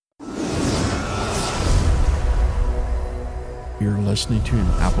You're listening to an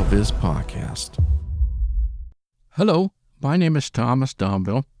AppleViz podcast. Hello, my name is Thomas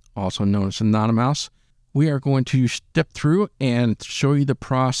Donville, also known as Anonymous. We are going to step through and show you the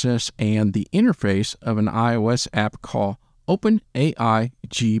process and the interface of an iOS app called OpenAI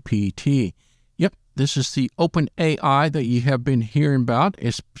GPT. Yep, this is the OpenAI that you have been hearing about.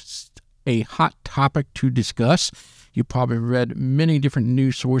 It's a hot topic to discuss. You probably read many different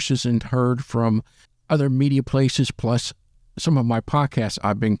news sources and heard from other media places, plus some of my podcasts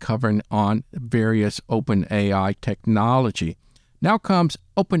I've been covering on various OpenAI technology. Now comes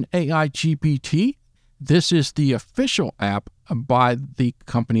OpenAI GPT. This is the official app by the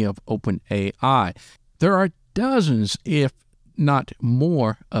company of OpenAI. There are dozens, if not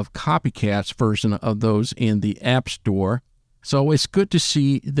more, of copycats version of those in the App Store. So it's good to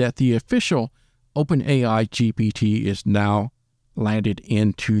see that the official OpenAI GPT is now landed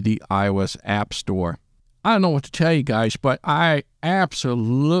into the iOS App Store. I don't know what to tell you guys, but I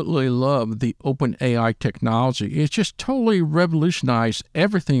absolutely love the OpenAI technology. It's just totally revolutionized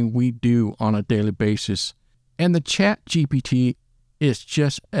everything we do on a daily basis. And the ChatGPT is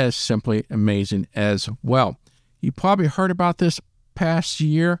just as simply amazing as well. You probably heard about this past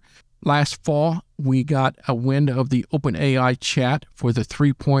year. Last fall, we got a wind of the OpenAI chat for the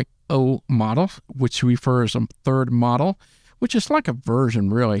 3.0 model, which refers to third model, which is like a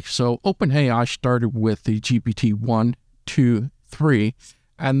version, really. So OpenAI started with the GPT 1, 2, 3,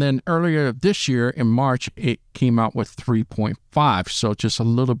 and then earlier this year in March, it came out with 3.5. So just a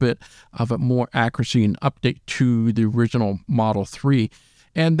little bit of a more accuracy and update to the original Model 3.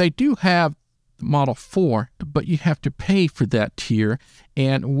 And they do have Model 4, but you have to pay for that tier.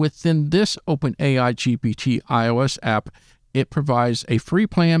 And within this OpenAI GPT iOS app, it provides a free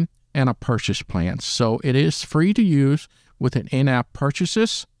plan and a purchase plan. So it is free to use with an in-app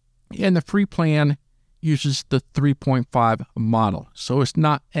purchases, and the free plan uses the 3.5 model. So it's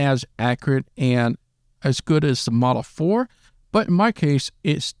not as accurate and as good as the Model 4, but in my case,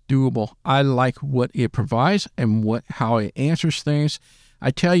 it's doable. I like what it provides and how it answers things.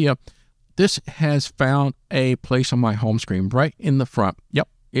 I tell you, this has found a place on my home screen right in the front. Yep,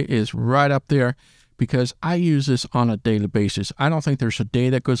 it is right up there because I use this on a daily basis. I don't think there's a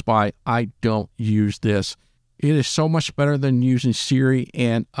day that goes by I don't use this. It is so much better than using Siri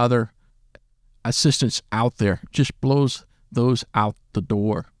and other assistants out there. Just blows those out the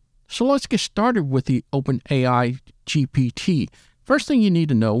door. So let's get started with the OpenAI GPT. First thing you need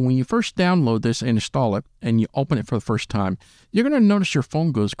to know, when you first download this and install it, and you open it for the first time, you're going to notice your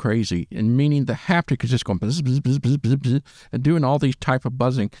phone goes crazy, and meaning the haptic is just going bzz, bzz, bzz, bzz, bzz, bzz, and doing all these type of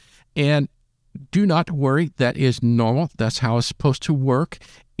buzzing. And do not worry, that is normal. That's how it's supposed to work.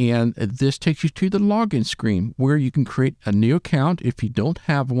 And this takes you to the login screen where you can create a new account if you don't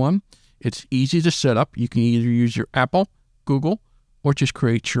have one. It's easy to set up. You can either use your Apple, Google, or just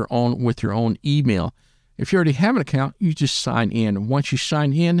create your own with your own email. If you already have an account, you just sign in. Once you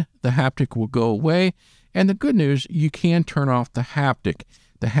sign in, the haptic will go away. And the good news, you can turn off the haptic.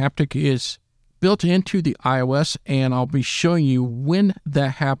 The haptic is built into the iOS, and I'll be showing you when that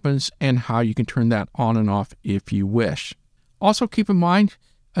happens and how you can turn that on and off if you wish. Also, keep in mind,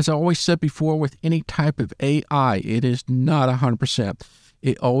 as I always said before, with any type of AI, it is not 100%.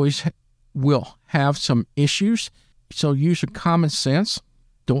 It always will have some issues, so use your common sense.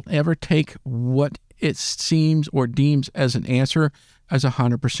 Don't ever take what it seems or deems as an answer as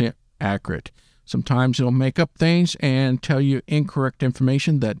 100% accurate. Sometimes it'll make up things and tell you incorrect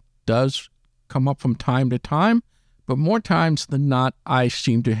information that does come up from time to time, but more times than not, I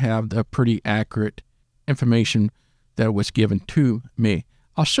seem to have the pretty accurate information that was given to me.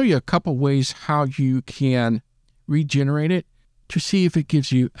 I'll show you a couple ways how you can regenerate it to see if it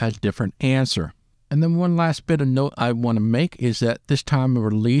gives you a different answer. And then one last bit of note I want to make is that this time of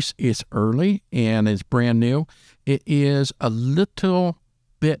release is early and it's brand new. It is a little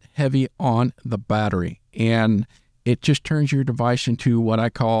bit heavy on the battery, and it just turns your device into what I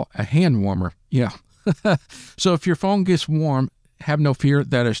call a hand warmer. Yeah. So if your phone gets warm, have no fear,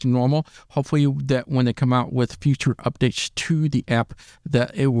 that is normal. Hopefully that when they come out with future updates to the app,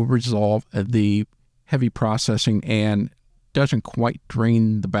 that it will resolve the heavy processing and doesn't quite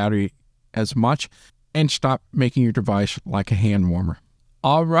drain the battery as much and stop making your device like a hand warmer.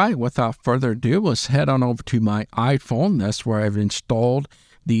 All right, without further ado, let's head on over to my iPhone. That's where I've installed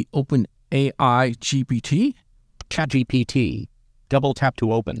the OpenAI GPT. ChatGPT. Double tap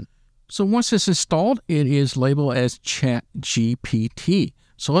to open. So once it's installed, it is labeled as ChatGPT.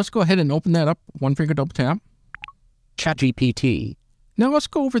 So let's go ahead and open that up. One finger double tap. ChatGPT. Now let's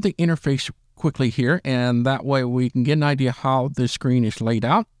go over the interface quickly here, and that way we can get an idea how the screen is laid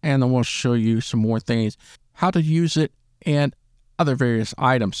out, and then we'll show you some more things, how to use it, and other various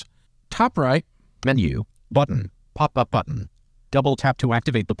items. Top right Menu. Button. Pop-up button. Double tap to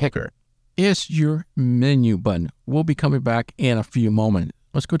activate the picker. is your menu button. We'll be coming back in a few moments.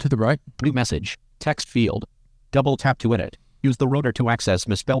 Let's go to the right. New message. Text field. Double tap to edit. Use the rotor to access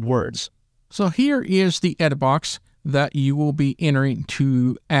misspelled words. So here is the edit box that you will be entering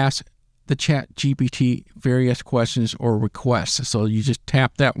to ask the ChatGPT various questions or requests. So you just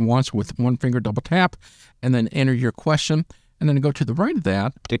tap that once with one finger, double tap, and then enter your question. And then go to the right of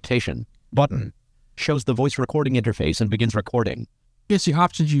that. Dictation. Button. Shows the voice recording interface and begins recording. It's the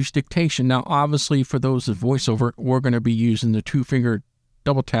option to use dictation. Now, obviously, for those with voiceover, we're going to be using the two-finger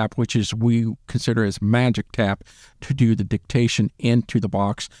double tap, which is we consider as magic tap, to do the dictation into the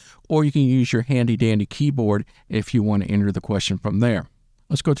box. Or you can use your handy-dandy keyboard if you want to enter the question from there.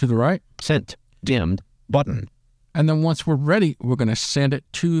 Let's go to the right. Sent. Dimmed. Button. And then once we're ready, we're going to send it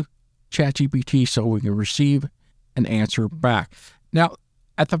to ChatGPT so we can receive an answer back. Now,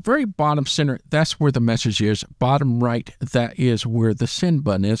 at the very bottom center, that's where the message is. Bottom right, that is where the send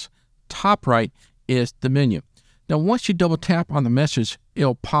button is. Top right is the menu. Now, once you double tap on the message,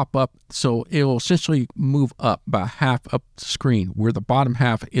 it'll pop up. So it'll essentially move up about half up the screen, where the bottom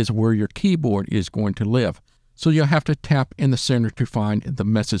half is where your keyboard is going to live. So you'll have to tap in the center to find the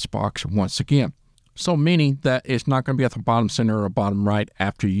message box once again. So meaning that it's not going to be at the bottom center or bottom right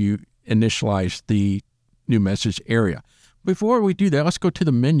after you initialize the new message area. Before we do that, let's go to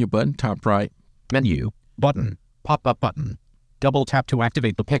the menu button, top right. Menu. Button. Pop-up button. Double tap to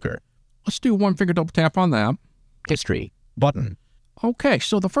activate the picker. Let's do one finger double tap on that. History. Button. Okay,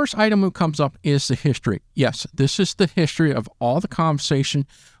 so the first item that comes up is the history. Yes, this is the history of all the conversation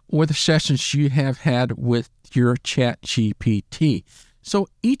or the sessions you have had with your ChatGPT. So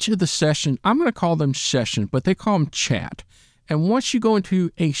each of the sessions, I'm going to call them sessions, but they call them chat. And once you go into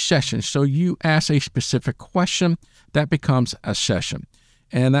a session, so you ask a specific question, that becomes a session.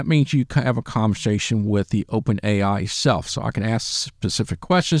 And that means you have a conversation with the OpenAI itself. So I can ask specific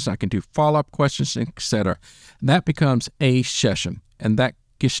questions, I can do follow-up questions, etc. That becomes a session, and that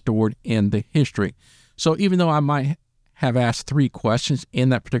gets stored in the history. So even though I might have asked 3 questions in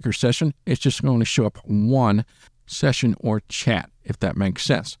that particular session, it's just going to show up one session or chat, if that makes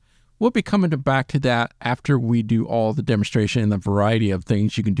sense. We'll be coming back to that after we do all the demonstration and the variety of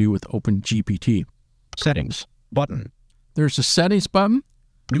things you can do with OpenGPT. Settings. Button. There's a settings button.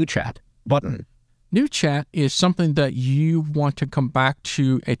 New chat. Button. New chat is something that you want to come back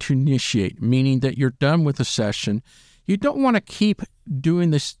to initiate, meaning that you're done with the session. You don't want to keep doing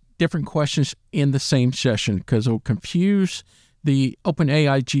this different questions in the same session because it'll confuse the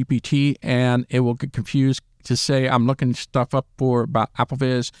OpenAI GPT and it will get confused to say I'm looking stuff up for about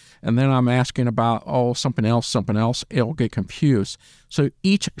AppleVis and then I'm asking about something else, it'll get confused. So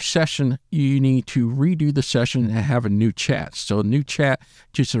each session you need to redo the session and have a new chat. So a new chat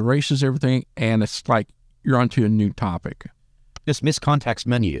just erases everything and it's like you're onto a new topic. Dismiss context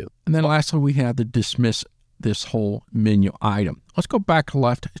menu. And then lastly we have to dismiss this whole menu item. Let's go back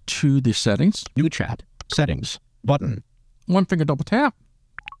left to the settings. New chat. Settings. Button. One finger double tap.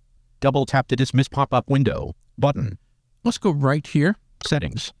 Double tap to dismiss pop-up window. Button. Let's go right here.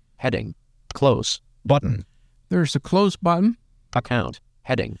 Settings. Heading. Close. Button. There's the close button. Account.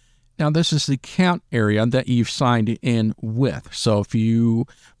 Heading. Now this is the account area that you've signed in with. So if you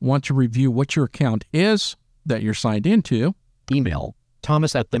want to review what your account is that you're signed into. Email.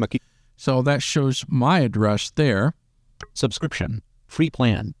 Thomas@themaki. So that shows my address there. Subscription. Free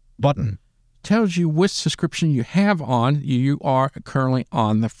plan. Button. Tells you which subscription you have on. You are currently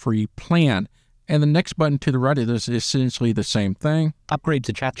on the free plan. And the next button to the right of this is essentially the same thing. Upgrade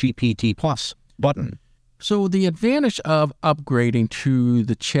to ChatGPT Plus. Button. So the advantage of upgrading to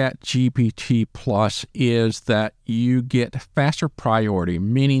the ChatGPT Plus is that you get faster priority,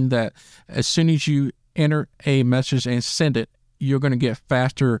 meaning that as soon as you enter a message and send it, you're going to get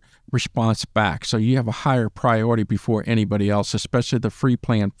faster response back. So you have a higher priority before anybody else, especially the free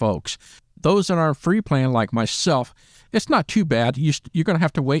plan folks. Those that are free plan, like myself, it's not too bad. You're going to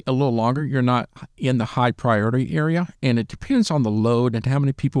have to wait a little longer. You're not in the high priority area, and it depends on the load and how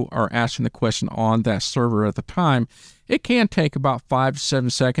many people are asking the question on that server at the time. It can take about 5 to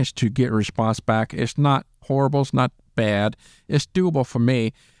 7 seconds to get a response back. It's not horrible. It's not bad. It's doable for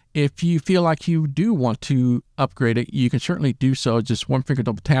me. If you feel like you do want to upgrade it, you can certainly do so. Just one finger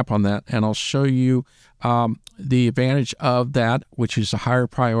double tap on that, and I'll show you the advantage of that, which is a higher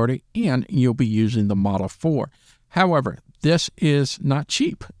priority, and you'll be using the Model 4. However, this is not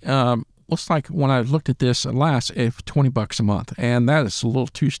cheap. Looks like when I looked at this last, it's $20 a month, and that is a little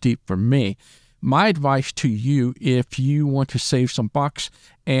too steep for me. My advice to you, if you want to save some bucks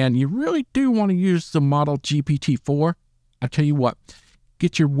and you really do want to use the Model GPT-4, I tell you what,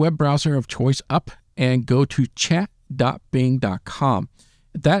 get your web browser of choice up and go to chat.bing.com.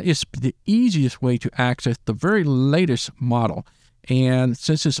 That is the easiest way to access the very latest model. And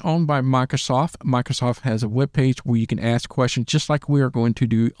since it's owned by Microsoft, Microsoft has a web page where you can ask questions just like we are going to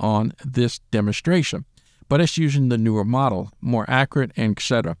do on this demonstration. But it's using the newer model, more accurate, and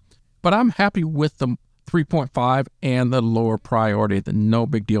etc. But I'm happy with the 3.5 and the lower priority. No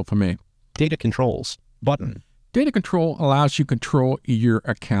big deal for me. Data controls button. Data control allows you to control your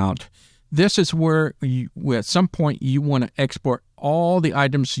account. This is where at some point you want to export all the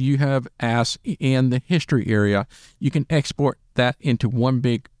items you have asked in the history area. You can export that into one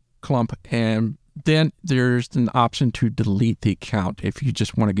big clump, and then there's an option to delete the account if you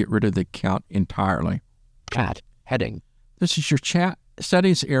just want to get rid of the account entirely. Chat heading. This is your chat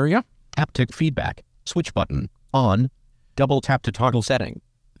settings area. Haptic feedback switch button on. Double tap to toggle setting.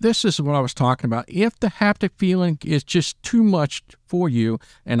 This is what I was talking about. If the haptic feeling is just too much for you,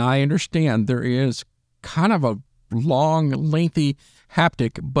 and I understand there is kind of a long, lengthy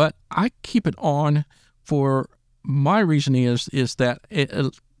haptic, but I keep it on for my reasoning is that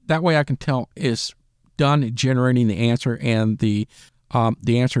that way I can tell it's done generating the answer, and the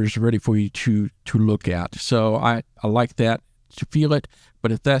answer is ready for you to look at. So I like that to feel it,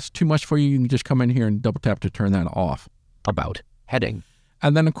 but if that's too much for you, you can just come in here and double tap to turn that off. About heading.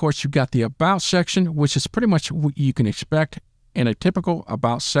 And then, of course, you've got the About section, which is pretty much what you can expect in a typical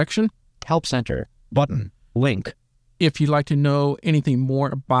About section. Help Center button. Link. If you'd like to know anything more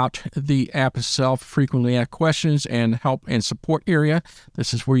about the app itself, frequently asked questions, and help and support area,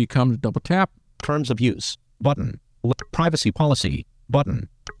 this is where you come to double tap. Terms of use button. Privacy policy button.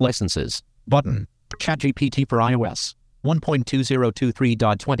 Licenses button. ChatGPT for iOS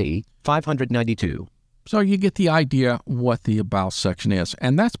 1.2023.20 592. So you get the idea what the About section is.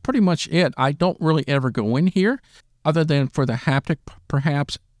 And that's pretty much it. I don't really ever go in here other than for the haptic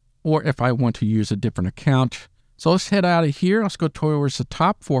perhaps, or if I want to use a different account. So let's head out of here. Let's go towards the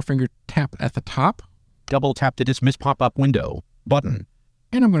top. 4-finger tap at the top. Double tap to dismiss pop-up window button.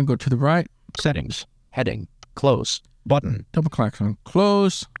 And I'm going to go to the right. Settings heading. Close button. Double click on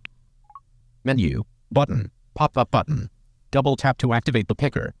close. Menu button. Pop-up button. Double tap to activate the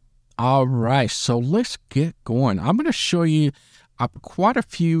picker. All right, so let's get going. I'm going to show you quite a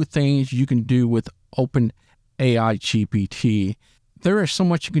few things you can do with OpenAI GPT. There is so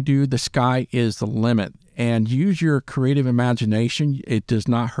much you can do. The sky is the limit. And use your creative imagination. It does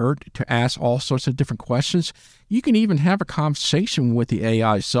not hurt to ask all sorts of different questions. You can even have a conversation with the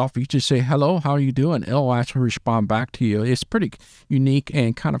AI itself. You just say, hello, how are you doing? It'll actually respond back to you. It's pretty unique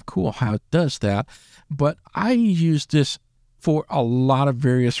and kind of cool how it does that. But I use this for a lot of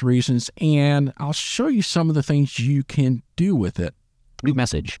various reasons, and I'll show you some of the things you can do with it. New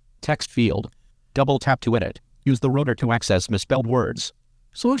message, text field. Double tap to edit. Use the rotor to access misspelled words.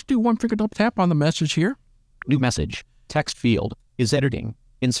 So let's do 1-finger double tap on the message here. New message, text field, is editing.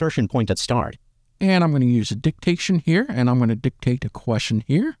 Insertion point at start. And I'm going to use a dictation here, and I'm going to dictate a question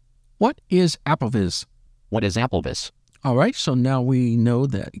here. What is AppleVis? What is AppleVis? All right, so now we know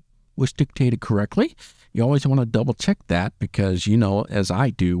that it was dictated correctly. You always want to double check that because, you know, as I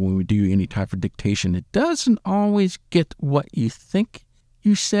do when we do any type of dictation, it doesn't always get what you think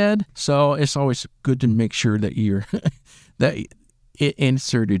you said. So it's always good to make sure that you're that it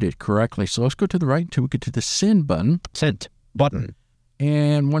inserted it correctly. So let's go to the right until we get to the send button. Sent button.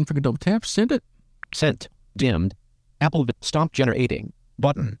 And 1-finger double tap, send it. Sent. Dimmed. AppleVis stop generating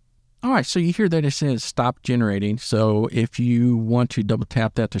button. All right, so you hear that it says stop generating. So if you want to double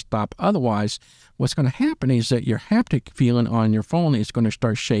tap that to stop, otherwise, what's going to happen is that your haptic feeling on your phone is going to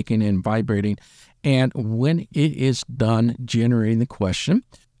start shaking and vibrating. And when it is done generating the question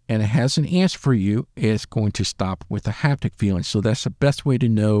and it has an answer for you, it's going to stop with the haptic feeling. So that's the best way to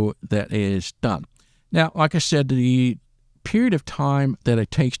know that it is done. Now, like I said, the period of time that it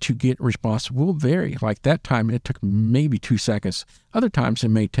takes to get a response will vary. Like that time, it took maybe 2 seconds. Other times, it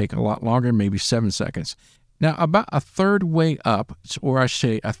may take a lot longer, maybe 7 seconds. Now, about a third way up, or I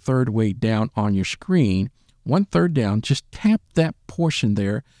say a third way down on your screen, 1/3 down, just tap that portion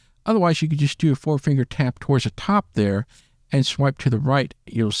there. Otherwise, you could just do a 4-finger tap towards the top there and swipe to the right.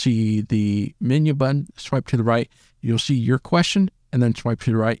 You'll see the menu button. Swipe to the right. You'll see your question, and then swipe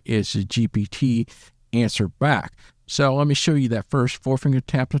to the right is the GPT answer back. So let me show you that first. 4-finger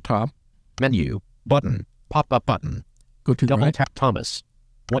tap to top. Menu button. Pop-up button. Go to the Double right. tap Thomas.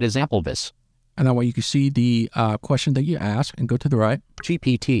 What is AppleVis? And that way you can see the question that you asked and go to the right.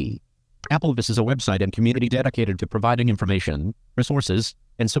 GPT. AppleVis is a website and community dedicated to providing information, resources,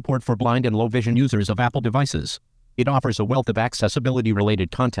 and support for blind and low vision users of Apple devices. It offers a wealth of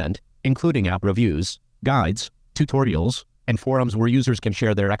accessibility-related content, including app reviews, guides, tutorials, and forums where users can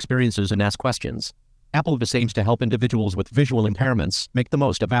share their experiences and ask questions. AppleVis aims to help individuals with visual impairments make the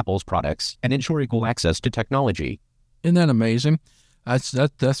most of Apple's products and ensure equal access to technology. Isn't that amazing?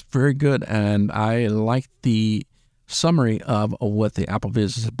 That's very good, and I like the summary of what the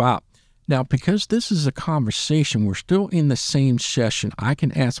AppleVis is about. Now, because this is a conversation, we're still in the same session. I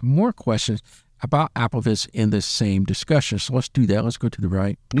can ask more questions about AppleVis in this same discussion. So let's do that. Let's go to the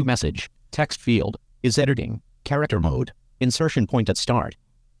right. New message. Text field. Is editing. Character mode. Insertion point at start.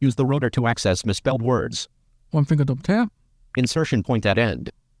 Use the rotor to access misspelled words. One finger double tap. Insertion point at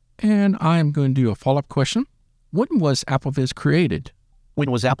end. And I'm going to do a follow-up question. When was AppleVis created? When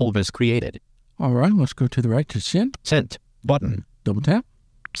was AppleVis created? All right, let's go to the right to send. Sent. Button. Double tap.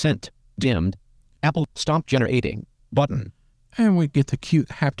 Sent. Dimmed. Apple stop generating. Button. And we get the cute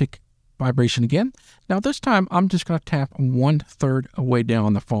haptic vibration again. Now this time I'm just going to tap 1/3 away down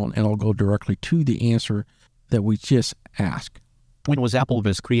on the phone and it'll go directly to the answer that we just asked. When was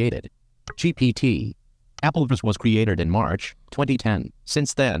AppleVis created? GPT. AppleVis was created in March 2010.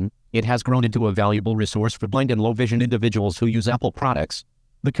 Since then, it has grown into a valuable resource for blind and low vision individuals who use Apple products.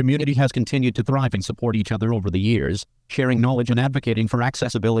 The community has continued to thrive and support each other over the years, sharing knowledge and advocating for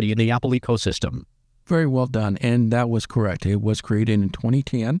accessibility in the Apple ecosystem. Very well done, and that was correct. It was created in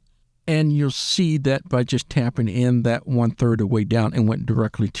 2010, and you'll see that by just tapping in that 1/3 away down and went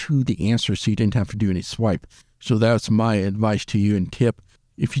directly to the answer, so you didn't have to do any swipe. So that's my advice to you and tip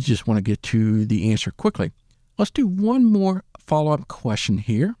if you just want to get to the answer quickly. Let's do one more follow-up question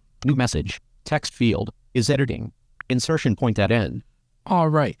here. New message. Text field. Is editing. Insertion point at end. All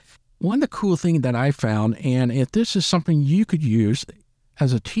right. One of the cool things that I found, and if this is something you could use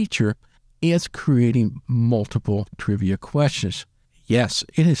as a teacher, is creating multiple trivia questions. Yes,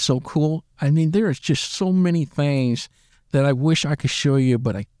 it is so cool. I mean, there is just so many things that I wish I could show you,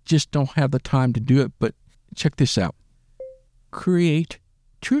 but I just don't have the time to do it. But check this out. Create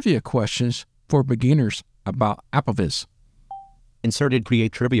trivia questions for beginners about AppleVis. Inserted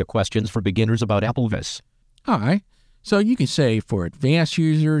create trivia questions for beginners about AppleVis. All right. So you can say for advanced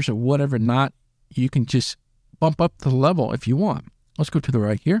users or whatever not, you can just bump up the level if you want. Let's go to the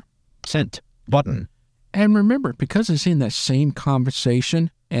right here. Sent. Button. And remember, because it's in that same conversation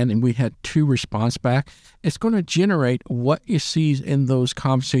and we had 2 response back, it's going to generate what it sees in those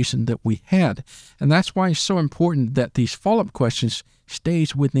conversations that we had. And that's why it's so important that these follow-up questions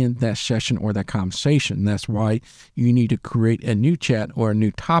stays within that session or that conversation. That's why you need to create a new chat or a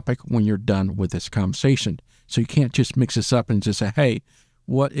new topic when you're done with this conversation. So you can't just mix this up and just say, hey,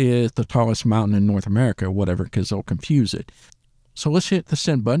 what is the tallest mountain in North America or whatever, because it'll confuse it. So let's hit the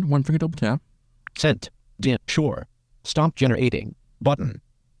send button. One finger double tap. Sent. Dim. Sure. Stop generating. Button.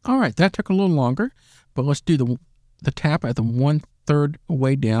 All right, that took a little longer, but let's do the tap at the 1/3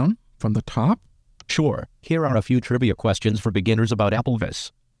 way down from the top. Sure. Here are a few trivia questions for beginners about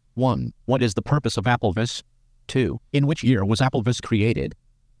AppleVis. 1. What is the purpose of AppleVis? 2. In which year was AppleVis created?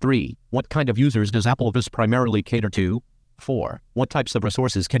 3. What kind of users does AppleVis primarily cater to? 4. What types of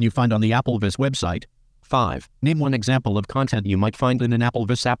resources can you find on the AppleVis website? 5. Name one example of content you might find in an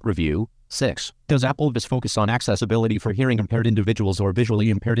AppleVis app review. 6. Does AppleVis focus on accessibility for hearing impaired individuals or visually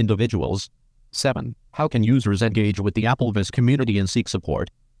impaired individuals? 7. How can users engage with the AppleVis community and seek support?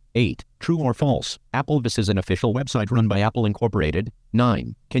 8. True or false? AppleVis is an official website run by Apple Incorporated.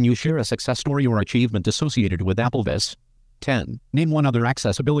 9. Can you share a success story or achievement associated with AppleVis? 10. Name one other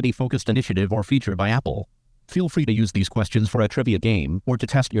accessibility-focused initiative or feature by Apple. Feel free to use these questions for a trivia game or to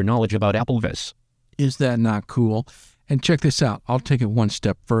test your knowledge about AppleVis. Is that not cool? And check this out. I'll take it one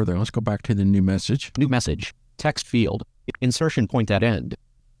step further. Let's go back to the new message. New message. Text field. Insertion point at end.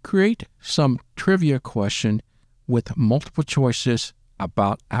 Create some trivia question with multiple choices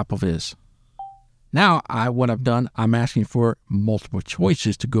about AppleVis. Now, what I've done, I'm asking for multiple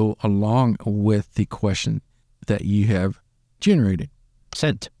choices to go along with the question that you have generated.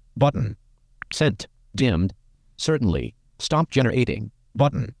 Sent. Button. Sent. Dimmed. Certainly. Stop generating.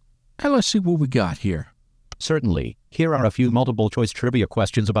 Button. And let's see what we got here. Certainly. Here are a few multiple-choice trivia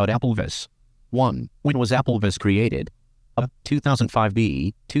questions about AppleVis. 1. When was AppleVis created?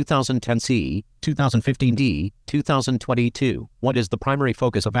 2005B, 2010C, 2015D, 2022. What is the primary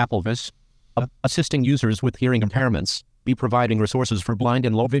focus of AppleVis? Assisting users with hearing impairments. B. Providing resources for blind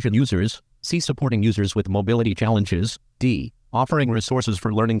and low vision users. C. Supporting users with mobility challenges. D. Offering resources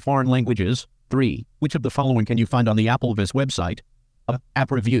for learning foreign languages. 3. Which of the following can you find on the AppleVis website?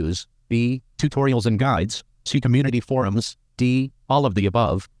 App reviews. B. Tutorials and guides. C. Community forums. D. All of the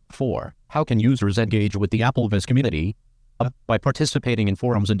above. 4. How can users engage with the AppleVis community? By participating in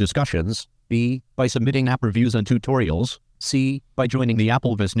forums and discussions. B. By submitting app reviews and tutorials. C. By joining the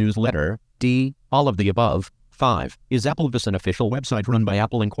AppleVis newsletter. D. All of the above. 5. Is AppleVis an official website run by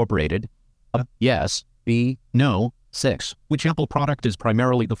Apple Incorporated? A. Yes. B. No. 6. Which Apple product is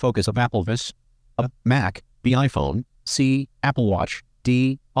primarily the focus of AppleVis? A. Mac. B. iPhone. C. Apple Watch.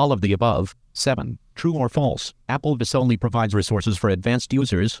 D. All of the above. 7. True or false? AppleVis only provides resources for advanced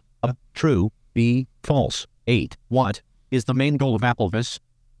users. A. True. B. False. 8. What is the main goal of AppleVis?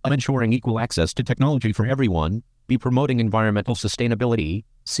 A. Ensuring equal access to technology for everyone. B. Promoting environmental sustainability.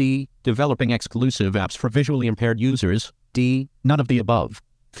 C. Developing exclusive apps for visually impaired users. D. None of the above.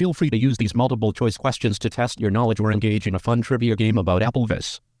 Feel free to use these multiple choice questions to test your knowledge or engage in a fun trivia game about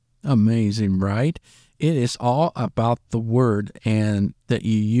AppleVis. Amazing, right? It is all about the word and that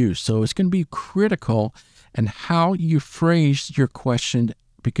you use. So it's going to be critical in how you phrase your question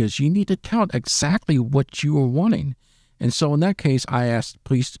because you need to tell it exactly what you are wanting. And so in that case, I asked,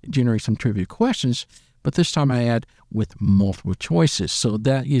 please generate some trivia questions, but this time I add with multiple choices. So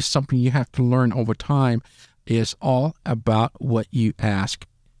that is something you have to learn over time. It's all about what you ask.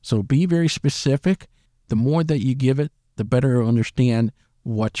 So be very specific. The more that you give it, the better it'll understand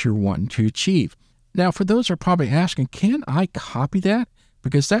what you're wanting to achieve. Now, for those who are probably asking, can I copy that?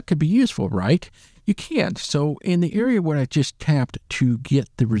 Because that could be useful, right? You can. So in the area where I just tapped to get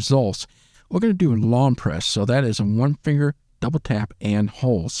the results, we're going to do a long press. So that is a one finger, double tap, and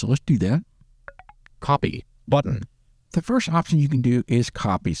hold. So let's do that. Copy button. The first option you can do is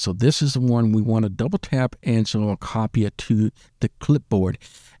copy. So this is the one we want to double tap, and so I'll copy it to the clipboard.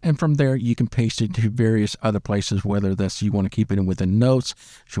 And from there, you can paste it to various other places, whether that's you want to keep it in within notes,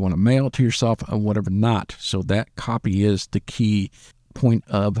 if you want to mail it to yourself, or whatever not. So that copy is the key point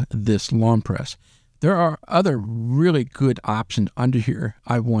of this long press. There are other really good options under here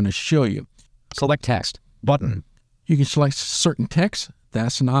I want to show you. Select text button. You can select certain text.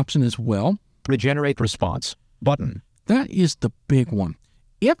 That's an option as well. Regenerate response button. That is the big one.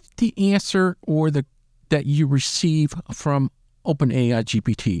 If the answer or that you receive from OpenAI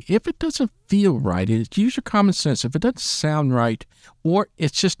GPT, if it doesn't feel right, use your common sense. If it doesn't sound right, or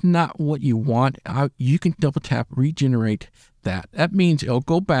it's just not what you want, you can double tap regenerate that. That means it'll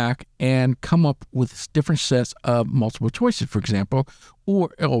go back and come up with different sets of multiple choices, for example, or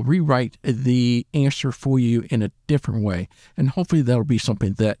it'll rewrite the answer for you in a different way. And hopefully that'll be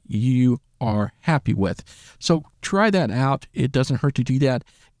something that you are happy with. So try that out. It doesn't hurt to do that.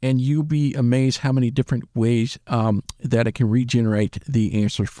 And you'll be amazed how many different ways that it can regenerate the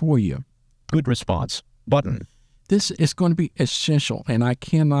answer for you. Good response button. This is going to be essential, and I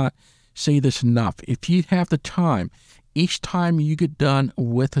cannot say this enough. If you have the time, each time you get done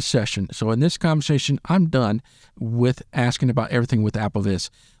with a session, so in this conversation, I'm done with asking about everything with AppleVis.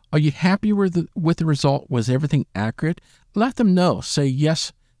 Are you happy with the result? Was everything accurate? Let them know. Say,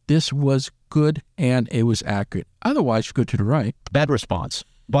 yes, this was good and it was accurate. Otherwise, you go to the right. Bad response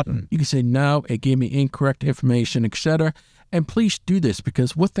button. You can say, no, it gave me incorrect information, etc. And please do this,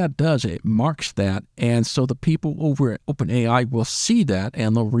 because what that does, it marks that. And so the people over at OpenAI will see that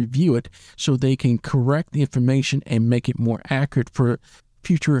and they'll review it so they can correct the information and make it more accurate for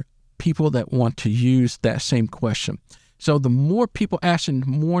future people that want to use that same question. So the more people asking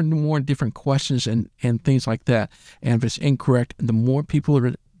more and more different questions and things like that, and if it's incorrect, the more people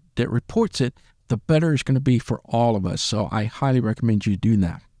that reports it, the better it's going to be for all of us. So I highly recommend you do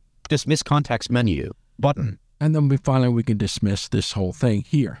that. Dismiss context menu button. And then we can dismiss this whole thing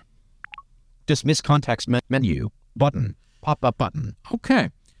here. Dismiss context menu button. Pop-up button. Okay.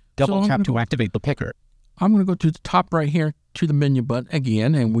 Double tap to activate the picker. I'm going to go to the top right here to the menu button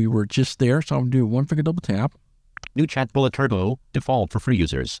again, and we were just there. So I'm going to do a one finger double tap. New chat bullet turbo, default for free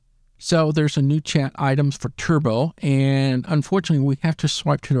users. So there's a new chat items for Turbo, and unfortunately we have to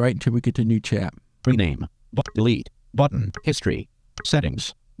swipe to the right until we get to new chat. Rename, delete, button, history,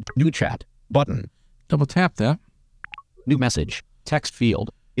 settings, new chat, button. Double tap that. New message, text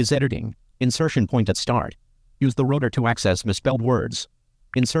field, is editing, insertion point at start. Use the rotor to access misspelled words.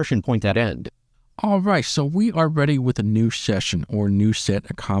 Insertion point at end. All right, so we are ready with a new session or new set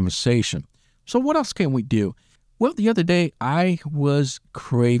of conversation. So what else can we do? Well, the other day I was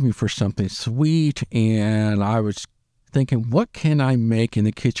craving for something sweet, and I was thinking, what can I make in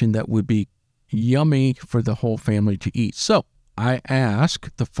the kitchen that would be yummy for the whole family to eat? So I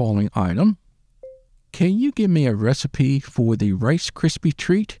asked the following item. Can you give me a recipe for the Rice Krispie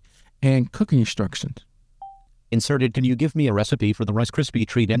treat and cooking instructions? Inserted, can you give me a recipe for the Rice Krispie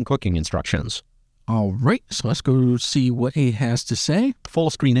treat and cooking instructions? All right, so let's go see what it has to say.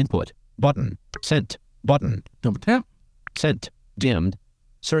 Full screen input, button, sent, button. Double tap. Sent, dimmed,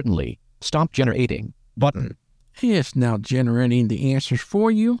 certainly, stop generating, button. It's now generating the answers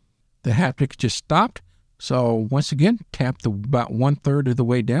for you. The haptic just stopped. So once again, tap about 1/3 of the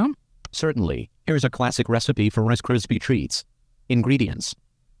way down. Certainly, Here's a classic recipe for Rice Krispie treats. Ingredients.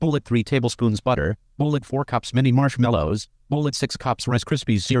 Bullet 3 tablespoons butter, bullet 4 cups mini marshmallows, bullet 6 cups Rice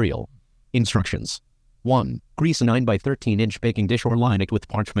Krispies cereal. Instructions. 1. Grease a 9 by 13-inch baking dish or line it with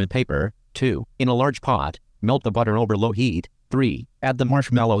parchment paper. 2. In a large pot, melt the butter over low heat. 3. Add the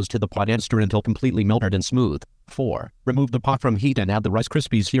marshmallows to the pot and stir until completely melted and smooth. 4. Remove the pot from heat and add the Rice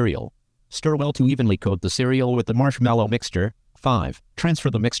Krispies cereal. Stir well to evenly coat the cereal with the marshmallow mixture. 5. Transfer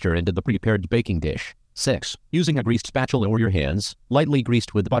the mixture into the prepared baking dish. 6. Using a greased spatula or your hands, lightly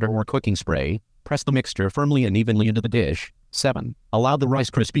greased with butter or cooking spray, press the mixture firmly and evenly into the dish. 7. Allow the Rice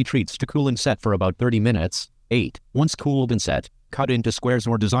Krispie treats to cool and set for about 30 minutes. 8. Once cooled and set, cut into squares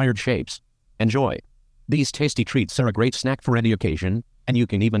or desired shapes. Enjoy. These tasty treats are a great snack for any occasion, and you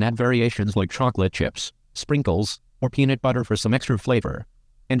can even add variations like chocolate chips, sprinkles, or peanut butter for some extra flavor.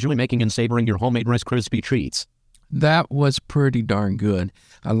 Enjoy making and savoring your homemade Rice Krispie treats. That was pretty darn good.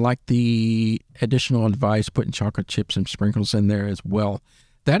 I like the additional advice, putting chocolate chips and sprinkles in there as well.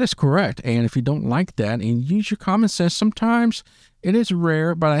 That is correct. And if you don't like that and use your common sense, sometimes it is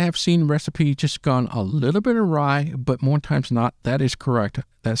rare, but I have seen recipes just gone a little bit awry, but more times not. That is correct.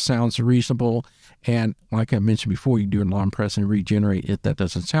 That sounds reasonable. And like I mentioned before, you do a long press and regenerate it. That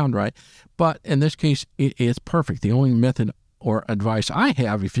doesn't sound right. But in this case, it is perfect. The only method or advice I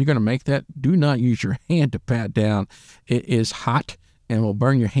have, if you're going to make that, do not use your hand to pat down. It is hot and will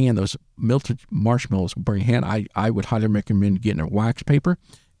burn your hand. Those melted marshmallows will burn your hand. I would highly recommend getting a wax paper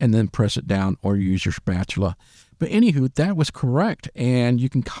and then press it down or use your spatula. But anywho, that was correct, and you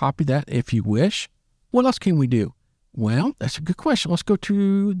can copy that if you wish. What else can we do? Well, that's a good question. Let's go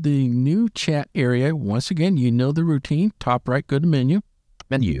to the new chat area. Once again, you know the routine. Top right, go to menu.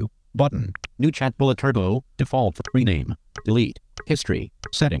 Menu. Button. New chat bullet turbo. Default for rename. Delete. History.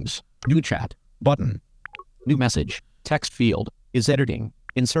 Settings. New chat. Button. New message. Text field. Is editing.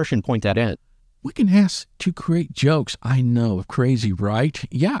 Insertion point at end. We can ask to create jokes. I know, crazy, right?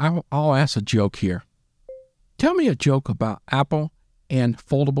 Yeah, I'll ask a joke here. Tell me a joke about Apple and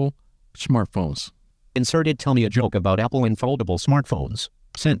foldable smartphones. Inserted. Tell me a joke about Apple and foldable smartphones.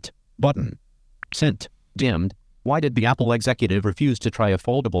 Sent. Button. Sent. Dimmed. Why did the Apple executive refuse to try a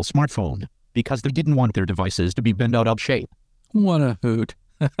foldable smartphone? Because they didn't want their devices to be bent out of shape. What a hoot.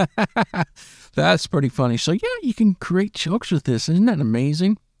 That's pretty funny. So yeah, you can create jokes with this. Isn't that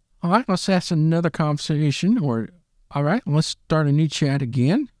amazing? All right, let's ask another conversation. All right, let's start a new chat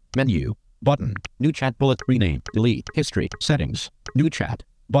again. Menu. Button. New chat bullet. Rename. Delete. History. Settings. New chat.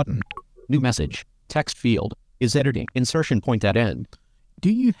 Button. New message. Text field. Is editing. Insertion point at end.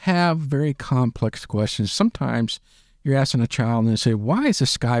 Do you have very complex questions? Sometimes you're asking a child and they say, why is the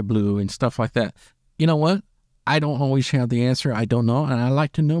sky blue and stuff like that? You know what? I don't always have the answer. I don't know, and I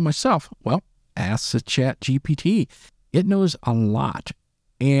like to know myself. Well, ask the ChatGPT. It knows a lot.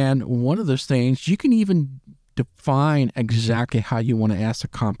 And one of those things, you can even define exactly how you want to ask a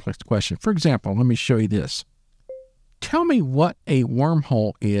complex question. For example, let me show you this. Tell me what a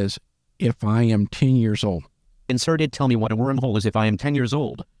wormhole is if I am 10 years old. Inserted. Tell me what a wormhole is if I am 10 years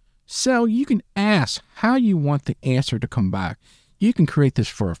old. So you can ask how you want the answer to come back. You can create this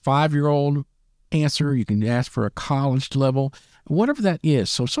for a 5-year-old answer. You can ask for a college level, whatever that is.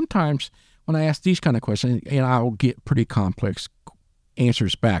 So sometimes when I ask these kind of questions, and I will get pretty complex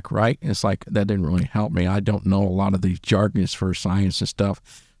answers back, right? It's like, that didn't really help me. I don't know a lot of these jargons for science and stuff.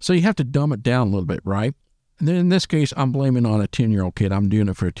 So you have to dumb it down a little bit, right? And then in this case, I'm blaming on a 10-year-old kid. I'm doing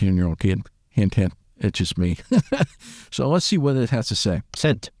it for a 10-year-old kid. Hint, hint. It's just me. So let's see what it has to say.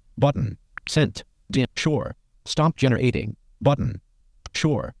 Sent. Button. Sent. Dim. Sure. Stop generating. Button.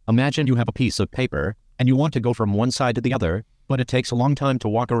 Sure. Imagine you have a piece of paper, and you want to go from one side to the other, but it takes a long time to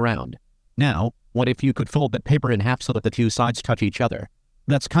walk around. Now, what if you could fold that paper in half so that the two sides touch each other?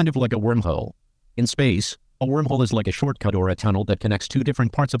 That's kind of like a wormhole. In space, a wormhole is like a shortcut or a tunnel that connects two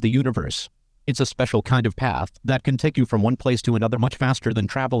different parts of the universe. It's a special kind of path that can take you from one place to another much faster than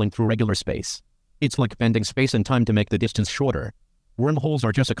traveling through regular space. It's like bending space and time to make the distance shorter. Wormholes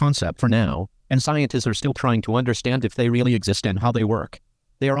are just a concept for now, and scientists are still trying to understand if they really exist and how they work.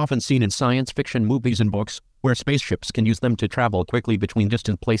 They are often seen in science fiction movies and books, where spaceships can use them to travel quickly between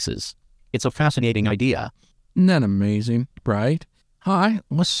distant places. It's a fascinating idea. Isn't that amazing, right? Hi,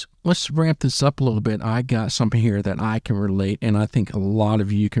 let's ramp this up a little bit. I got something here that I can relate, and I think a lot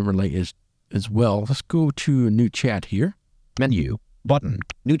of you can relate as well. Let's go to a new chat here. Menu. Button.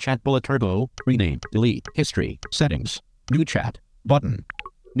 New chat bullet turbo. Rename. Delete. History. Settings. New chat. Button.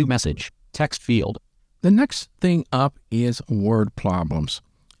 New message. Text field. The next thing up is word problems.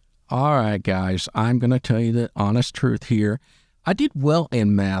 All right, guys, I'm going to tell you the honest truth here. I did well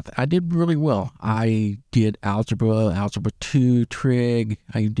in math. I did really well. I did algebra 2, trig.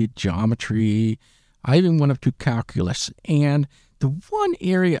 I did geometry. I even went up to calculus. And the one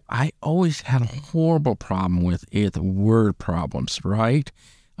area I always had a horrible problem with is word problems, right?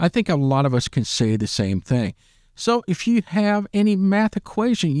 I think a lot of us can say the same thing. So if you have any math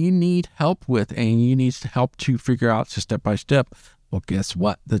equation you need help with and you need help to figure out step by step, well, guess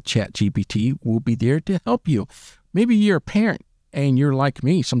what? The ChatGPT will be there to help you. Maybe you're a parent and you're like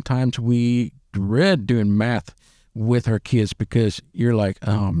me. Sometimes we dread doing math with our kids because you're like,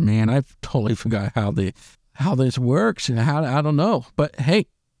 oh man, I've totally forgot how this works and I don't know. But hey,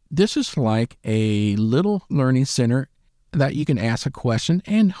 this is like a little learning center that you can ask a question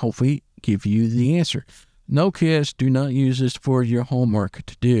and hopefully give you the answer. No, kids, do not use this for your homework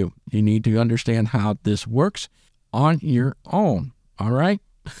to do. You need to understand how this works on your own. All right?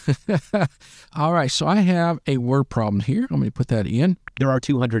 All right, so I have a word problem here. Let me put that in. There are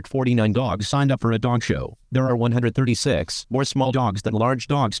 249 dogs signed up for a dog show. There are 136 more small dogs than large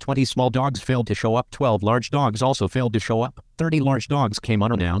dogs. 20 small dogs failed to show up. 12 large dogs also failed to show up. 30 large dogs came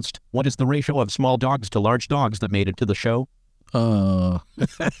unannounced. What is the ratio of small dogs to large dogs that made it to the show?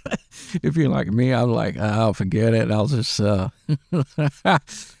 If you're like me, I'm like, oh, forget it. I'll just go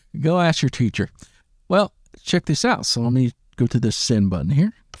ask your teacher. Well, check this out. So let me go to the send button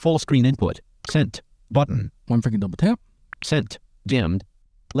here. Full screen input. Sent. Button. One freaking double tap. Sent. Dimmed.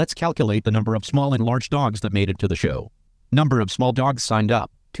 Let's calculate the number of small and large dogs that made it to the show. Number of small dogs signed up.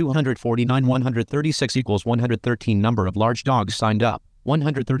 249. 136 equals 113. Number of large dogs signed up.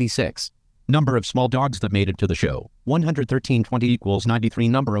 136. Number of small dogs that made it to the show. 113. 20 equals 93.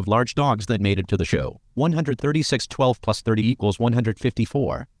 Number of large dogs that made it to the show. 136. 12 plus 30 equals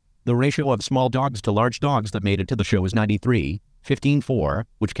 154. The ratio of small dogs to large dogs that made it to the show is 93, 15, 4,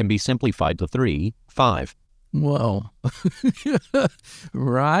 which can be simplified to 3, 5. Whoa.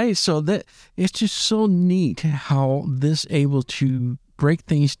 Right? So that it's just so neat how this able to break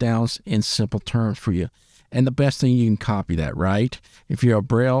things down in simple terms for you. And the best thing, you can copy that, right? If you're a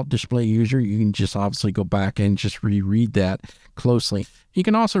Braille display user, you can just obviously go back and just reread that closely. You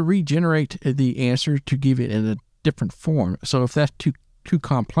can also regenerate the answer to give it in a different form. So if that's too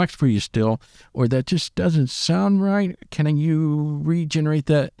complex for you still, or that just doesn't sound right, can you regenerate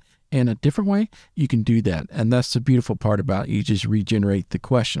that in a different way? You can do that. And that's the beautiful part about it. You just regenerate the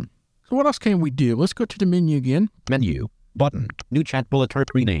question. So what else can we do? Let's go to the menu again. Menu. Button. New chat bullet.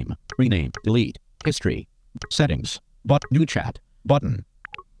 Rename. Rename. Delete. History. Settings. New chat. Button.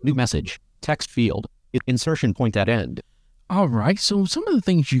 New message. Text field. Insertion point at end. All right, so some of the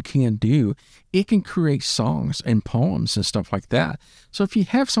things you can do, it can create songs and poems and stuff like that. So if you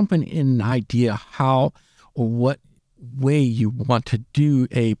have something in an idea how or what way you want to do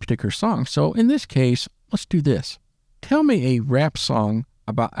a particular song. So in this case, let's do this. Tell me a rap song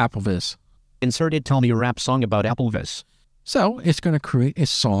about Applevis. Inserted. Tell me a rap song about Applevis. So it's going to create a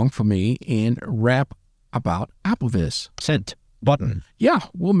song for me and rap about Applevis. Sent. Button. Yeah,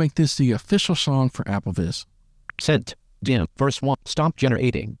 we'll make this the official song for Applevis. Sent. Dim. Verse 1. Stop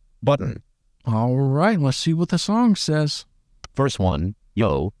generating. Button. All right, let's see what the song says. Verse 1.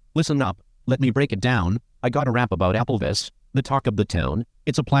 Yo, listen up. Let me break it down. I got a rap about Applevis, the talk of the town.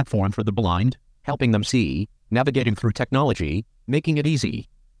 It's a platform for the blind, helping them see, navigating through technology, making it easy.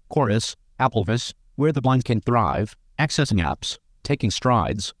 Chorus. Applevis, where the blind can thrive, accessing apps, taking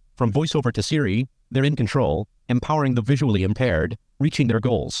strides. From voiceover to Siri, they're in control, empowering the visually impaired, reaching their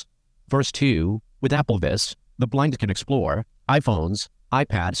goals. Verse 2. With Applevis, the blind can explore iPhones,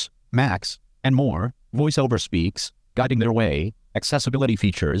 iPads, Macs, and more. VoiceOver speaks, guiding their way. Accessibility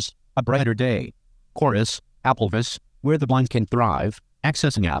features, a brighter day. Chorus. Applevis, where the blind can thrive,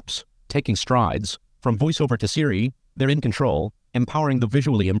 accessing apps, taking strides. From voiceover to Siri, they're in control, empowering the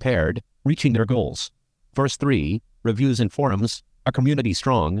visually impaired, reaching their goals. Verse 3. Reviews and forums, a community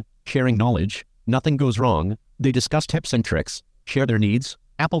strong, sharing knowledge. Nothing goes wrong. They discuss tips and tricks, share their needs.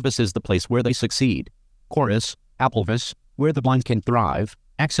 Applevis is the place where they succeed. Chorus. Applevis, where the blind can thrive,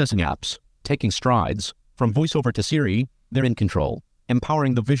 accessing apps, taking strides. From voiceover to Siri, they're in control,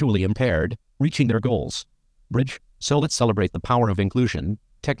 empowering the visually impaired, reaching their goals. Bridge. So let's celebrate the power of inclusion,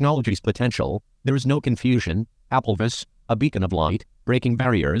 technology's potential. There is no confusion. Applevis, a beacon of light, breaking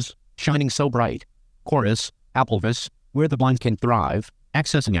barriers, shining so bright. Chorus. Applevis, where the blind can thrive,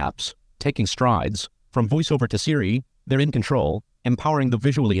 accessing apps, taking strides. From voiceover to Siri, they're in control, empowering the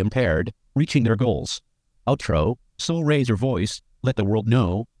visually impaired, reaching their goals. Outro. So raise your voice, let the world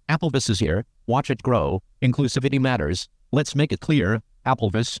know, Applevis is here, watch it grow, inclusivity matters, let's make it clear,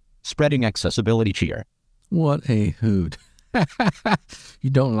 Applevis, spreading accessibility cheer. What a hoot. You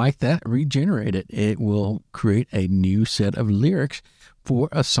don't like that? Regenerate it. It will create a new set of lyrics for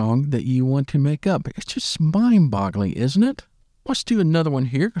a song that you want to make up. It's just mind-boggling, isn't it? Let's do another one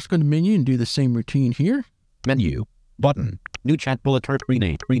here. Let's go to menu and do the same routine here. Menu. Button. New chat bullet turn.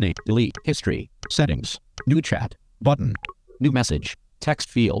 Rename. Delete. History. Settings. New chat. Button. New message. Text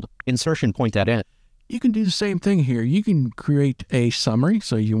field. Insertion point at end. You can do the same thing here. You can create a summary.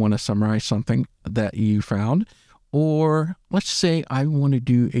 So you want to summarize something that you found. Or let's say I want to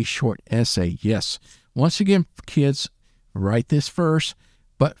do a short essay. Yes. Once again, kids, write this first.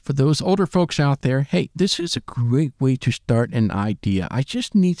 But for those older folks out there, hey, this is a great way to start an idea. I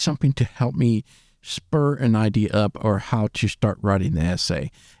just need something to help me spur an idea up or how to start writing the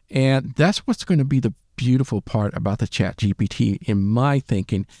essay. And that's what's going to be the beautiful part about the ChatGPT, in my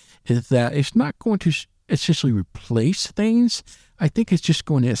thinking, is that it's not going to essentially replace things. I think it's just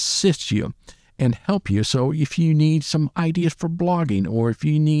going to assist you and help you. So if you need some ideas for blogging or if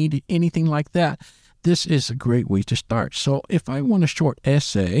you need anything like that, this is a great way to start. So if I want a short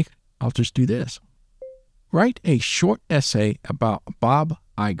essay, I'll just do this. Write a short essay about Bob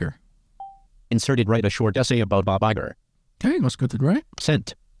Iger. Inserted. Write a short essay about Bob Iger. Okay, let's go to the right.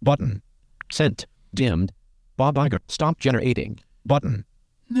 Sent. Button. Sent. Dimmed. Bob Iger. Stop generating. Button.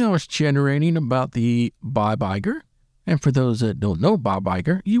 Now it's generating about the Bob Iger. And for those that don't know Bob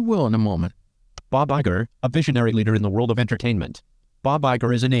Iger, you will in a moment. Bob Iger, a visionary leader in the world of entertainment. Bob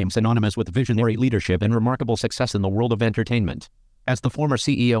Iger is a name synonymous with visionary leadership and remarkable success in the world of entertainment. As the former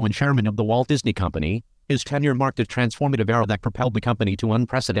CEO and chairman of the Walt Disney Company, his tenure marked a transformative era that propelled the company to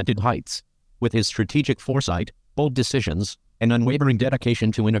unprecedented heights. With his strategic foresight, bold decisions, and unwavering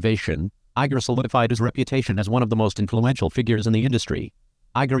dedication to innovation, Iger solidified his reputation as one of the most influential figures in the industry.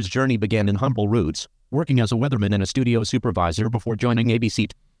 Iger's journey began in humble roots, working as a weatherman and a studio supervisor before joining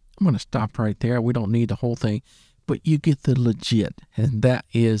ABC. I'm going to stop right there. We don't need the whole thing. But you get the legit, and that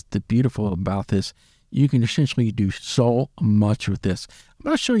is the beautiful about this. You can essentially do so much with this. I'm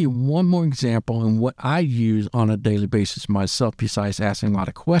going to show you one more example, and what I use on a daily basis myself, besides asking a lot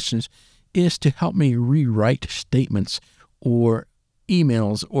of questions, is to help me rewrite statements or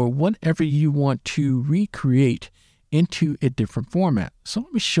emails or whatever you want to recreate into a different format. So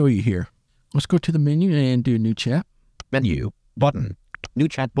let me show you here. Let's go to the menu and do new chat. Menu. Button. New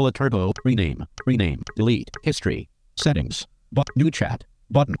chat bullet turbo. Rename. Delete. History. Settings. New chat.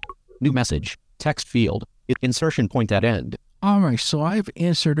 Button. New message. Text field. Insertion point at end. All right, so I've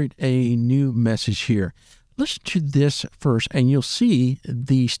inserted a new message here. Listen to this first, and you'll see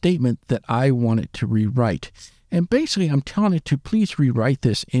the statement that I wanted to rewrite. And basically, I'm telling it to please rewrite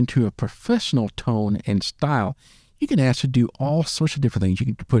this into a professional tone and style. You can ask to do all sorts of different things. You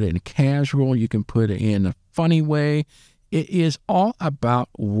can put it in casual. You can put it in a funny way. It is all about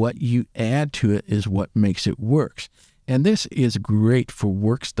what you add to it is what makes it work. And this is great for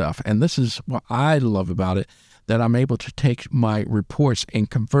work stuff. And this is what I love about it, that I'm able to take my reports and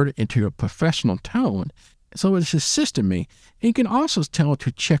convert it into a professional tone. So it's assisting me. And you can also tell it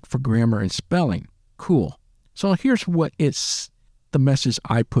to check for grammar and spelling. Cool. So here's what it's the message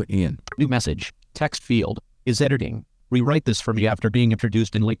I put in. New message. Text field. Is editing. Rewrite this for me. After being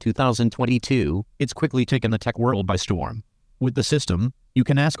introduced in late 2022, it's quickly taken the tech world by storm. With the system, you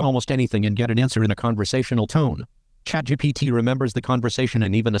can ask almost anything and get an answer in a conversational tone. ChatGPT remembers the conversation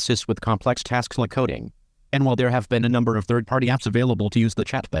and even assists with complex tasks like coding. And while there have been a number of third-party apps available to use the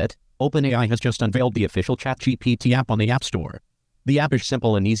chatbot, OpenAI has just unveiled the official ChatGPT app on the App Store. The app is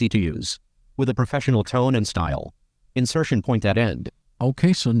simple and easy to use, with a professional tone and style. Insertion point at end.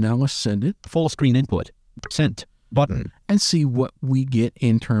 Okay, so now let's send it. Full screen input. Sent. Button. And see what we get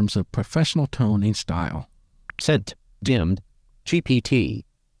in terms of professional tone and style. Sent. Dimmed. GPT.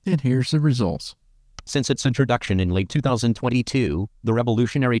 And here's the results. Since its introduction in late 2022, the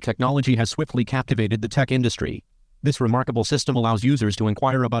revolutionary technology has swiftly captivated the tech industry. This remarkable system allows users to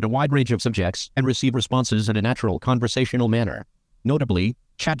inquire about a wide range of subjects and receive responses in a natural conversational manner. Notably,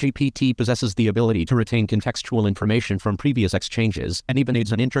 ChatGPT possesses the ability to retain contextual information from previous exchanges and even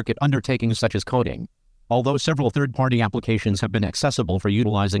aids in intricate undertakings such as coding. Although several third-party applications have been accessible for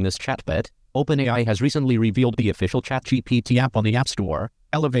utilizing this chatbot, OpenAI has recently revealed the official ChatGPT app on the App Store,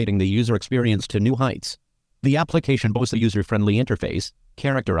 elevating the user experience to new heights. The application boasts a user-friendly interface,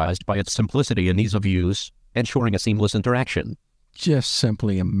 characterized by its simplicity and ease of use, ensuring a seamless interaction. Just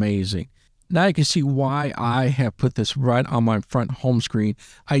simply amazing. Now you can see why I have put this right on my front home screen.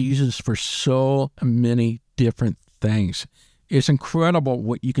 I use this for so many different things. It's incredible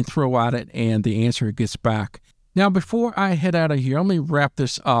what you can throw at it and the answer it gets back. Now, before I head out of here, let me wrap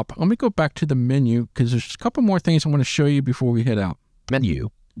this up. Let me go back to the menu because there's a couple more things I want to show you before we head out.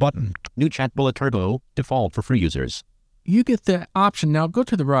 Menu. Button. New chat bullet turbo. Default for free users. you get the option. Now go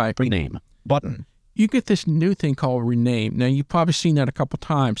to the right. Rename button. You get this new thing called rename. Now, you've probably seen that a couple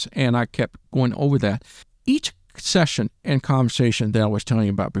times, and I kept going over that. Each session and conversation that I was telling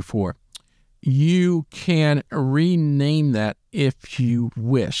you about before, you can rename that if you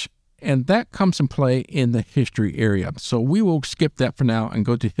wish. And that comes in play in the history area. So we will skip that for now and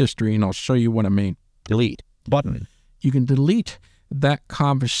go to history, and I'll show you what I mean. Delete button. You can delete that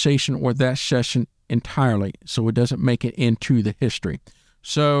conversation or that session entirely so it doesn't make it into the history.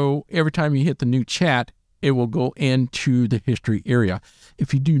 So every time you hit the new chat, it will go into the history area.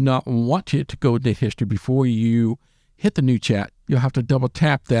 If you do not want it to go to history before you hit the new chat, you'll have to double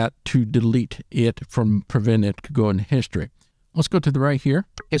tap that to delete it from prevent it to go in history. Let's go to the right here.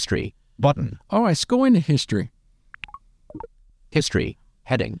 History button. All right, let's go into history. History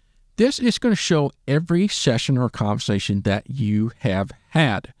heading. This is going to show every session or conversation that you have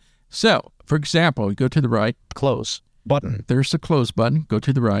had. So, for example, you go to the right. Close button. There's the close button. Go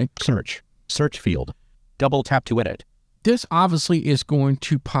to the right. Search field. Double tap to edit. This obviously is going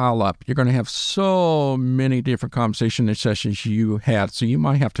to pile up. You're going to have so many different conversation and sessions you had, so you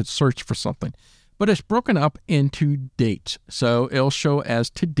might have to search for something. But it's broken up into dates. So it'll show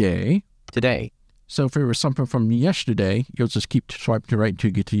as today. Today. So if it was something from yesterday, you'll just keep swiping to right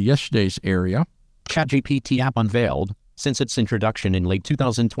to get to yesterday's area. ChatGPT app unveiled since its introduction in late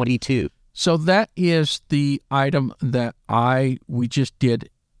 2022. So that is the item that we just did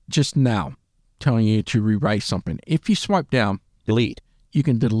just now, telling you to rewrite something. If you swipe down, delete, you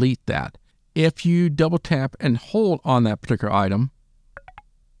can delete that. If you double tap and hold on that particular item,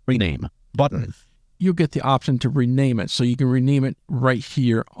 rename button, you'll get the option to rename it. So you can rename it right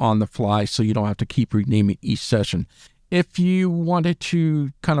here on the fly so you don't have to keep renaming each session. If you wanted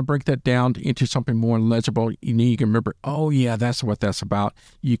to kind of break that down into something more legible, you can remember, oh yeah, that's what that's about.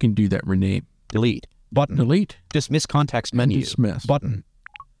 You can do that rename. Delete button. Delete. Dismiss context menu. Dismiss. Button.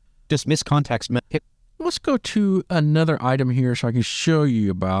 Dismiss context menu. Let's go to another item here so I can show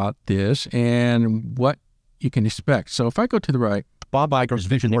you about this and what you can expect. So if I go to the right. Bob Iger's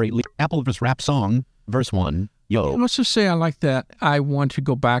visionary Applevis rap song, verse 1. Yo. Let's just say I like that. I want to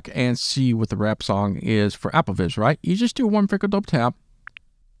go back and see what the rap song is for Applevis, right? You just do one finger double tap.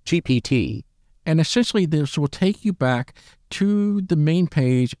 GPT. And essentially this will take you back to the main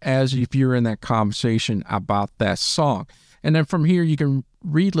page as if you're in that conversation about that song. And then from here, you can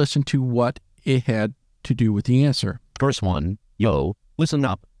re-listen to what it had to do with the answer. Verse 1. Yo, listen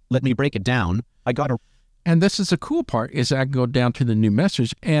up. Let me break it down. I got a... And this is the cool part, is I can go down to the new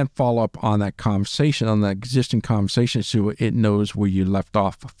message and follow up on that conversation, on that existing conversation, so it knows where you left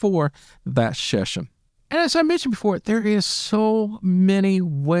off for that session. And as I mentioned before, there is so many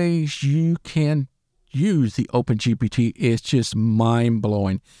ways you can use the OpenGPT. It's just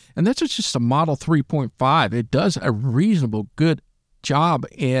mind-blowing. And this is just a Model 3.5. It does a reasonable good job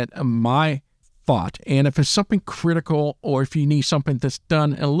at my thought. And if it's something critical or if you need something that's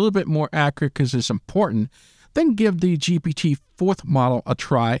done a little bit more accurate because it's important, then give the GPT 4th model a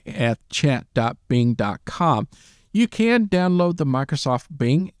try at chat.bing.com. You can download the Microsoft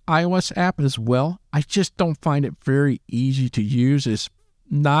Bing iOS app as well. I just don't find it very easy to use. It's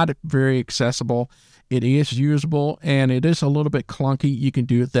not very accessible. It is usable and it is a little bit clunky. You can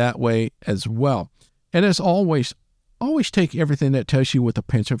do it that way as well. And as always take everything that tells you with a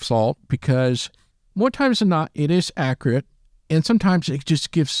pinch of salt, because more times than not, it is accurate. And sometimes it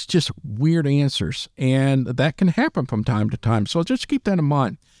just gives just weird answers. And that can happen from time to time. So just keep that in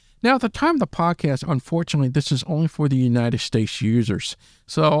mind. Now, at the time of the podcast, unfortunately, this is only for the United States users.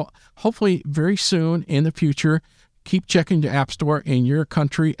 So hopefully very soon in the future, keep checking the App Store in your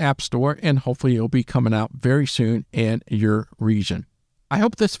country App Store, and hopefully it'll be coming out very soon in your region. I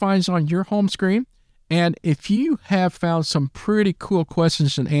hope this finds on your home screen. And if you have found some pretty cool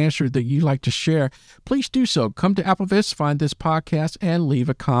questions and answers that you'd like to share, please do so. Come to Applevis, find this podcast, and leave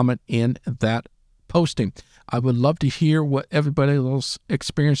a comment in that posting. I would love to hear what everybody else's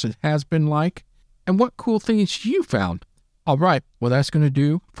experience has been like and what cool things you found. All right, well, that's going to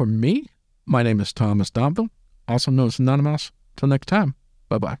do for me. My name is Thomas Donville, also known as Anonymous. Till next time,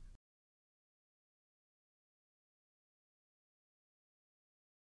 bye-bye.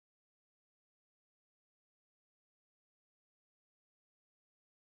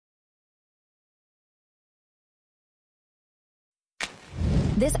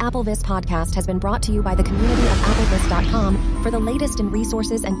 This Applevis podcast has been brought to you by the community of Applevis.com for the latest in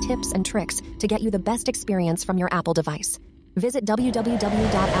resources and tips and tricks to get you the best experience from your Apple device. Visit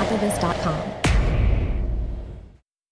www.applevis.com.